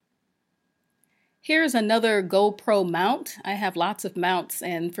Here's another GoPro mount. I have lots of mounts,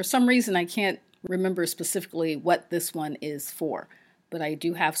 and for some reason I can't remember specifically what this one is for, but I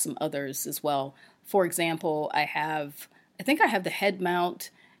do have some others as well. For example, I think I have the head mount,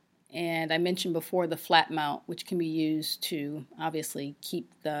 and I mentioned before the flat mount, which can be used to obviously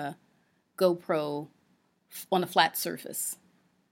keep the GoPro on a flat surface.